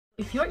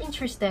If you're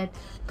interested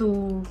to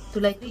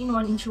like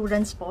 3-in-1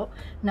 insurance po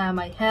na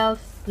may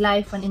health,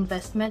 life, and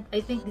investment,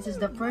 I think this is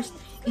the first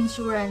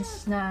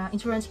insurance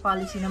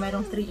policy na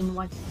mayroong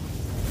 3-in-1.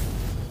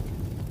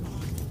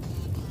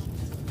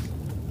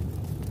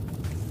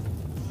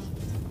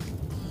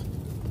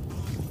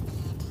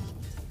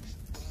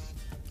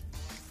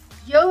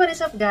 Yo, what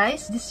is up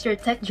guys? This is your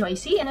Tech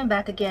Joycey and I'm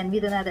back again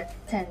with another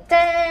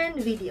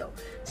 10-10 video.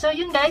 So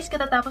yun guys,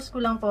 katatapos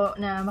ko lang po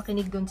na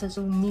makinig dun sa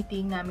Zoom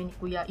meeting namin ni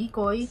Kuya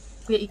Ikoy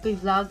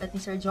Vlog at ni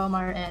Sir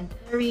Jomar, and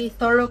very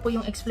thorough po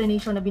yung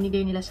explanation na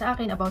binigay nila sa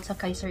akin about sa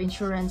KAISER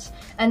Insurance,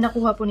 and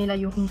nakuha po nila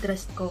yung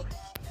interest ko.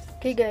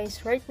 Okay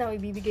guys, right now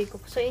ibibigay ko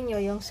po sa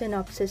inyo yung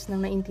synopsis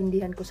ng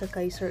naintindihan ko sa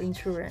KAISER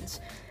Insurance.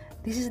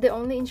 This is the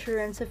only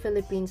insurance sa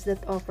Philippines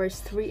that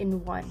offers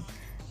 3-in-1.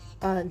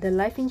 The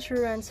life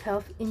insurance,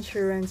 health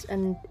insurance,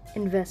 and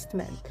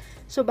investment.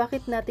 So,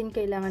 bakit natin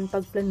kailangan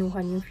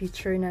pagplanuhan yung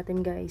future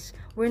natin, guys?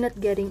 We're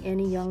not getting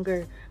any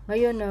younger.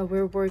 Ngayon na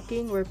we're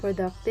working, we're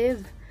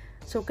productive.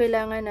 So,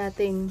 kailangan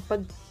nating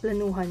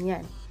pagplanuhan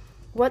yan.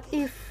 What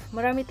if,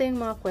 marami tayong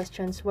mga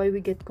questions why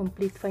we get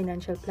complete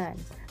financial plan.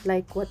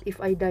 Like, what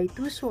if I die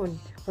too soon?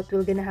 What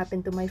will gonna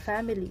happen to my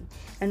family?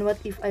 And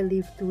what if I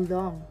live too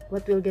long?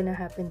 What will gonna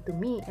happen to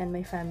me and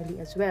my family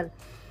as well?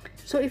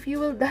 So, if you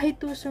will die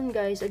too soon,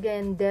 guys,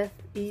 again, death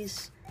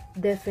is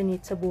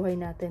definite sa buhay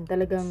natin.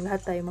 Talagang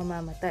lahat tayo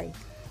mamamatay.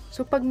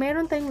 So, pag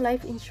meron tayong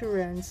life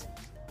insurance,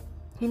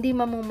 hindi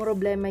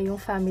mamumroblema yung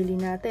family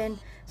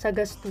natin sa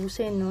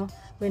gastusin, no?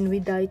 When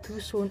we die too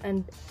soon,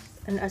 and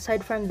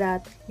aside from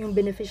that, yung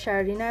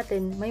beneficiary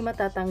natin may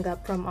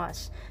matatanggap from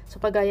us.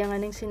 So, kagaya nga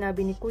ng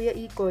sinabi ni Kuya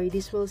Ikoy,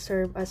 this will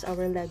serve as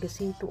our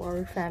legacy to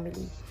our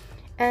family.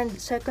 And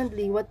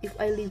secondly, what if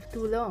I live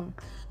too long?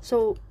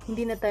 So,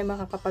 hindi na tayo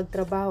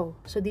makakapagtrabaho.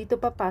 So, dito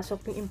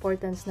papasok yung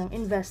importance ng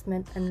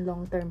investment and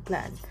long-term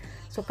plan.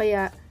 So,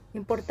 kaya,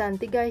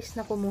 importante guys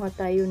na kumuha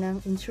tayo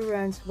ng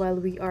insurance while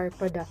we are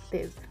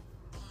productive.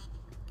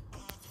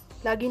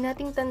 Lagi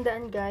nating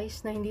tandaan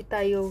guys na hindi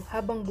tayo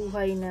habang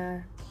buhay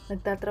na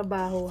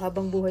nagtatrabaho,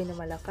 habang buhay na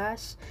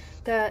malakas.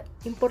 Kaya,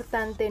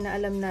 importante na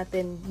alam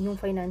natin yung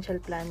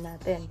financial plan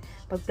natin.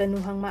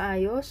 Pagplanuhang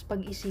maayos,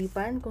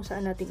 pag-isipan kung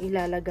saan natin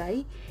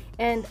ilalagay.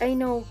 And I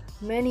know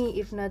many,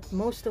 if not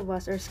most of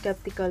us, are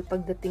skeptical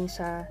pagdating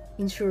sa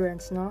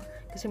insurance, no?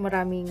 Kasi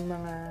maraming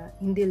mga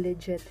hindi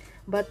legit.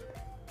 But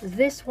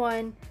this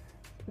one,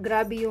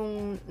 grabe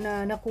yung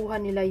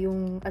nakuha nila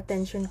yung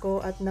attention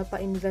ko at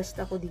napa-invest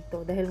ako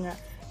dito. Dahil nga,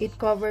 it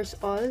covers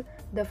all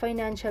the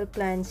financial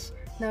plans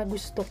na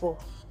gusto ko.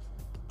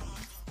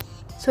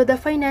 So, the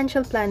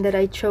financial plan that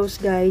I chose,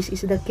 guys,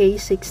 is the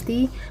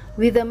K60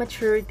 with a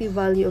maturity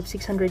value of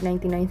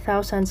 699,701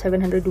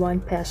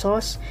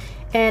 pesos.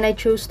 And I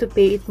chose to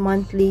pay it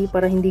monthly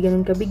para hindi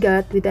ganun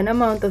kabigat with an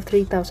amount of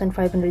 3,529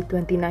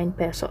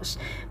 pesos.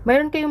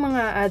 Mayroon kayong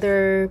mga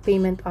other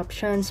payment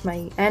options.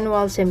 May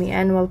annual,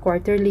 semi-annual,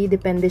 quarterly,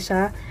 depende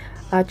sa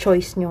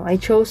choice nyo. I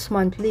chose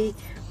monthly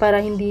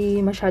para hindi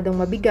masyadong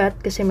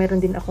mabigat kasi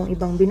meron din akong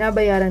ibang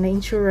binabayaran na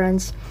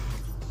insurance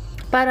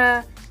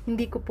para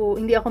hindi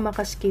ako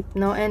makaskip,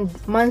 no? And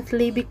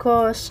monthly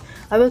because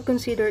I will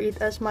consider it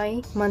as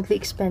my monthly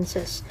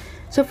expenses.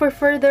 So for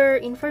further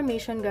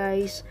information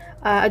guys,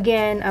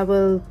 again, I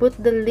will put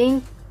the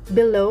link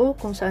below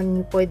kung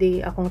saan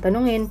pwede akong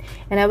tanungin,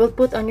 and I will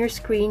put on your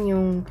screen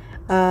yung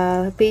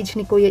page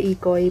ni Kuya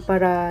Ikoy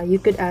para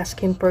you could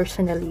ask him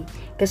personally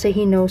kasi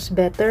he knows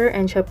better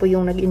and siya po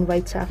yung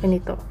nag-invite sa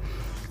akin ito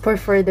for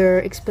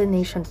further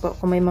explanation po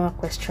kung may mga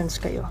questions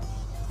kayo.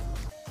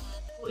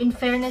 In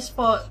fairness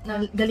po,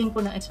 galing po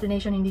ng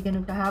explanation, hindi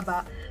ganun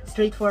kahaba,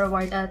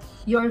 straightforward, at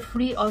you're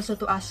free also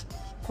to ask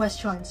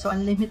questions. So,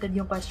 unlimited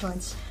yung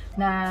questions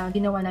na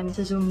ginawa namin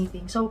sa Zoom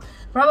meeting. So,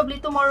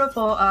 probably tomorrow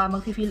po,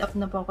 mag-fill up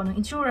na po ako ng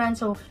insurance.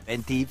 So,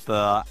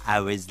 24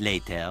 hours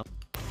later.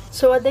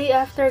 So, a day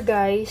after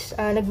guys,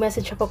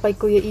 nag-message ako kay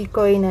Kuya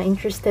Ikoy na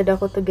interested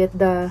ako to get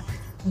the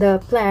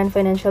plan,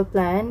 financial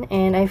plan,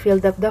 and I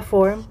filled up the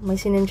form. May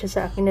sinend siya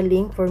sa akin na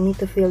link for me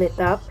to fill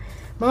it up.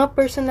 Mga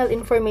personal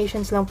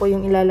informations lang po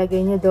yung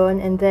ilalagay nyo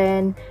doon, and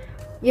then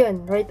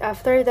yun, right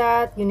after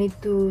that you need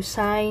to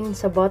sign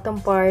sa bottom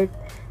part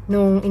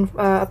nung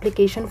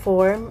application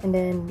form, and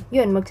then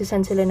yun,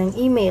 magsisend sila ng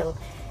email,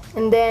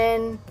 and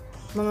then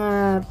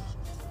mga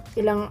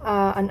ilang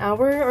an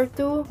hour or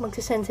two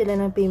magsisend sila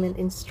ng payment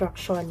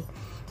instruction.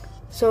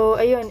 So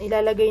ayun,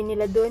 ilalagay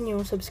nila doon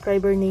yung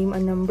subscriber name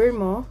and number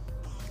mo.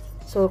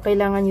 So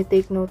kailangan you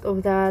take note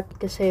of that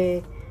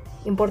kasi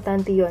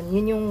importante yun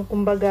yung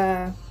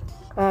kumbaga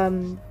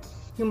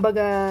yung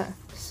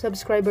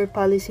subscriber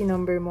policy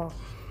number mo.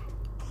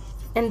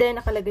 And then,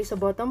 nakalagay sa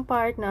bottom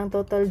part na ang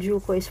total due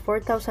ko is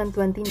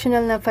 4,020.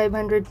 Additional na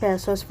 500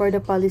 pesos for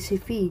the policy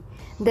fee.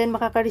 Then,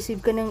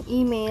 makaka-receive ka ng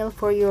email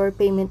for your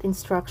payment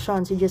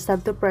instructions. You just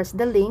have to press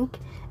the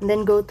link and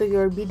then go to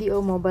your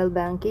BDO mobile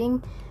banking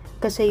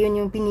kasi yun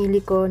yung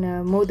pinili ko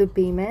na mode of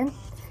payment.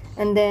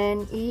 And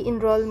then,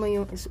 i-enroll mo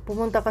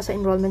pumunta ka sa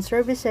enrollment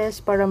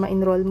services para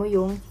ma-enroll mo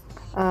yung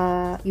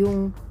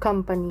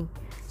company.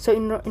 So,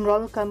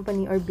 enroll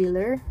company or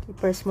biller.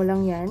 I-press mo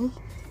lang yan.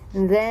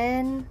 And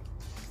then,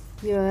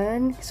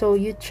 yun. So,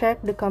 you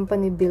check the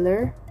company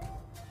biller.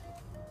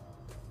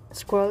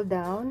 Scroll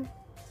down.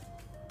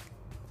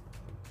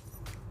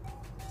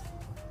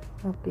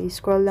 Okay,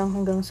 scroll lang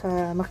hanggang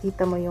sa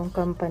makita mo yung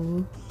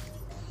company.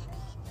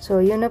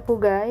 So, yun na po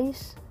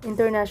guys.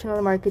 International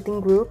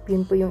Marketing Group.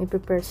 Yun po yung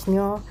ipipress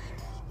nyo.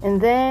 And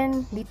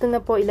then, dito na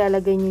po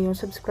ilalagay nyo yung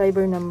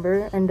subscriber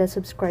number and the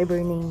subscriber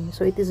name.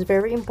 So, it is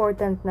very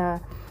important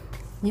na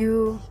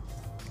you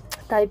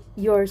type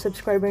your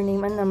subscriber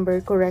name and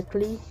number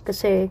correctly.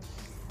 Kasi,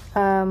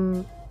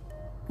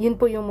 yun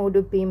po yung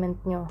mode of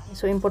payment nyo.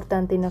 So,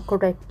 importante na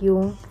correct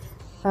yung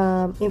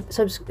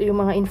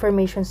mga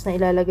informations na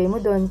ilalagay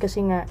mo doon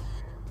kasi nga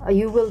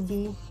you will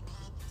be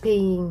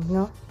paying,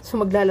 no?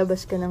 So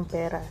maglalabas ka ng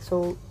pera.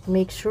 So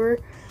make sure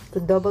to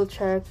double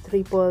check,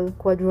 triple,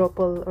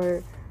 quadruple,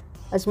 or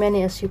as many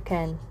as you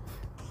can.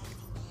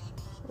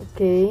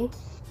 Okay.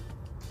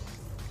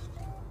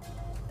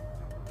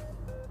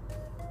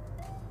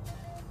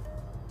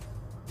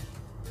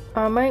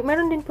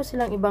 Meron din po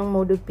silang ibang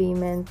mode of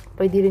payment.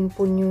 Pwede rin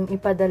po yung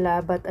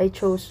ipadala, but I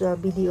chose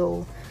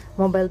BDO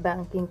mobile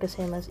banking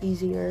kasi mas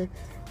easier.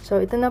 So,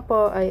 ito na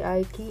po ay I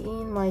key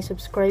in my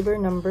subscriber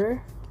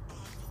number.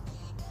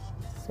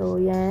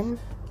 So, yan.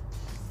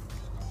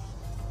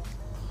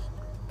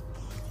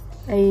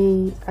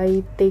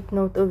 I take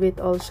note of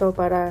it also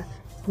para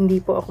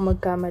hindi po ako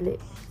magkamali.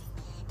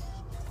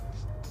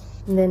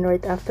 And then,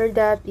 right after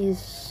that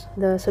is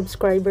the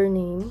subscriber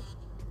name.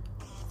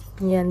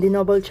 Yan,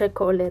 dinouble check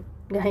ko ulit,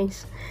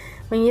 guys.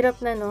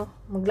 Mahirap na, no?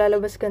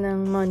 Maglalabas ka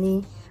ng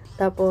money,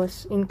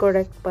 tapos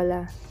incorrect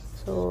pala.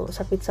 So,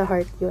 sakit sa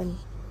heart yun.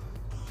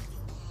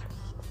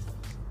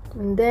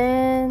 And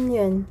then,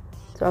 yun.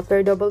 So,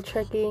 after double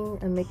checking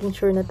and making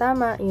sure na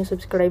tama yung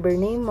subscriber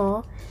name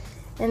mo,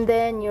 and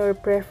then your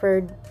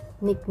preferred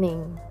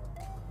nickname.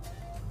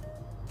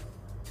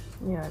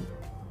 Yan.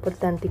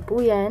 Importante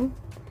po yan.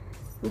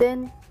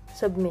 Then,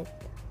 submit.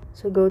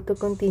 So, go to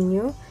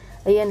continue.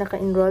 Ayan,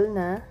 naka-enroll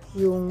na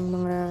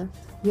yung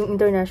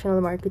International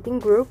Marketing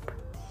Group.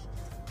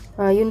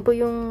 Yun po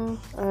yung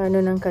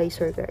ng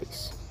KAISER,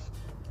 guys.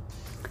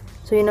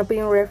 So, yun na po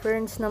yung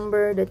reference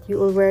number that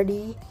you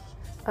already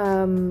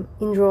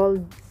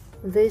enrolled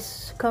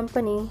this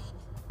company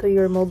to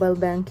your mobile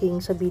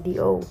banking sa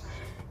BDO.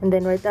 And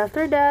then, right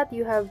after that,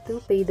 you have to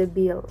pay the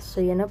bills.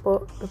 So, yan na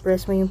po.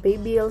 Press mo yung pay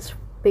bills,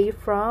 pay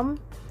from.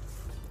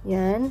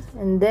 Yan.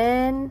 And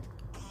then,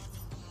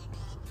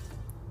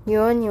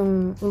 yun,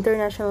 yung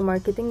International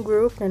Marketing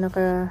Group na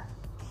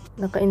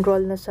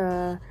naka-enroll na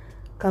sa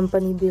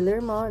company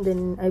biller mo.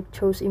 Then, I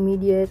chose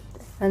immediate.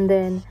 And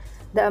then,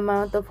 the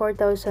amount of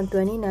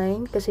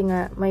 4,029 kasi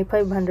nga may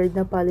 500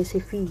 na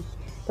policy fee.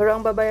 Pero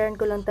ang babayaran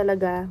ko lang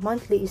talaga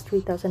monthly is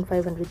 3,529.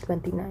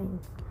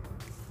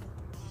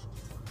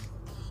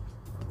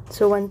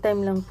 So, one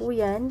time lang po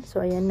yan. So,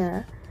 ayan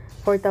na.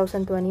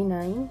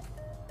 4,029.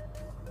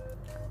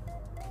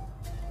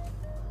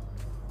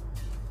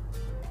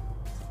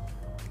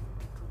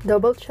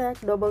 Double check,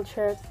 double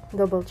check,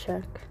 double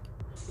check.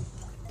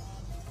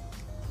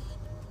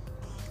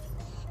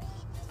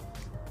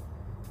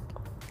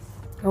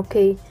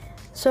 Okay.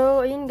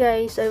 So, ayun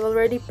guys, I've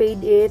already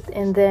paid it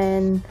and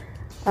then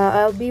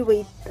I'll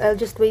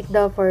just wait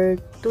daw for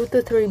 2 to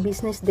 3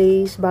 business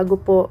days bago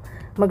po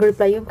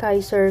mag-reply yung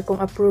KAISER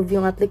kung approve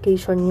yung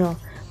application nyo.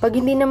 Pag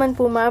hindi naman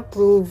po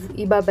ma-approve,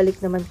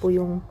 ibabalik naman po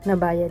yung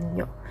nabayad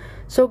nyo.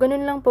 So,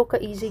 ganun lang po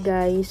ka-easy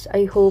guys.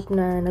 I hope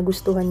na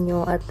nagustuhan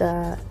nyo at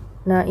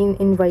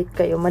na-invite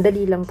kayo.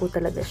 Madali lang po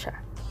talaga siya.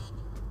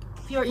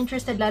 If you're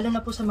interested, lalo na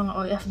po sa mga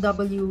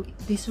OFW,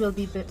 this will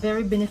be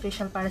very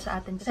beneficial para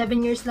sa atin. 7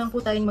 years lang po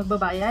tayong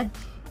magbabayad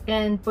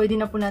and pwede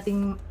na po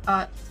nating,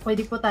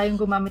 pwede po tayong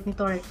gumamit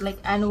nito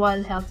like annual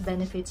health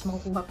benefits.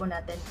 Makukuha po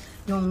natin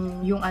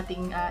yung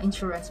ating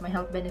insurance, may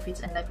health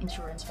benefits and life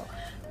insurance po.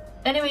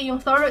 Anyway, yung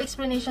thorough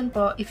explanation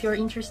po, if you're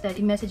interested,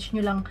 i-message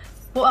nyo lang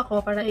po ako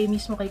para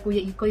mismo kay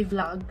Kuya Ikoy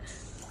Vlog.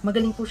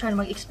 Magaling po siya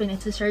mag-explain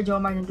at si Sir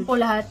Jomar, nandun po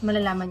lahat,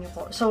 malalaman nyo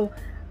po. So,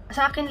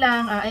 sa akin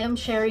lang, I am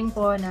sharing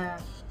po na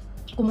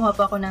kumuha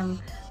po ako ng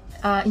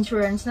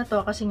insurance na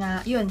to kasi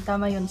nga, yun,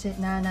 tama yun,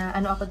 na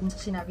ano ako dun sa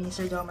sinabi ni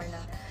Sir Jomar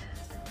na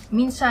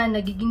minsan,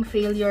 nagiging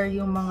failure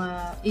yung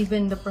mga,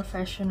 even the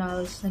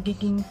professionals,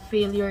 nagiging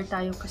failure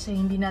tayo kasi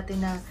hindi natin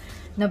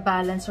na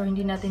balance or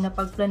hindi natin na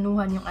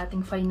pagplanuhan yung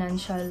ating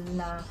financial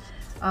na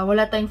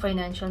wala tayong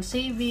financial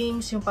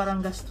savings, yung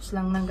parang gastos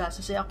lang ng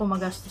gastos. Ako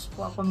magastos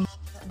po ako.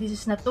 This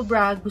is not to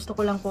brag, gusto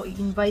ko lang po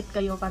i-invite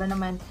kayo para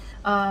naman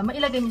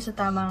mailagay niyo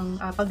sa tamang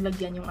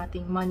paglagyan yung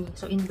ating money.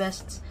 So,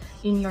 invest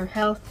in your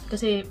health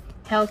kasi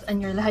health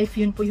and your life,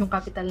 yun po yung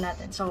capital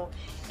natin. So,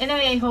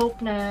 anyway, I hope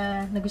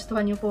na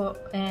nagustuhan niyo po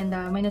and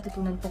may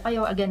natutunan po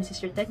kayo. Again, this is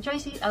your Tech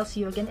Joycey. I'll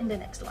see you again in the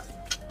next one.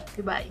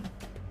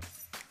 Goodbye!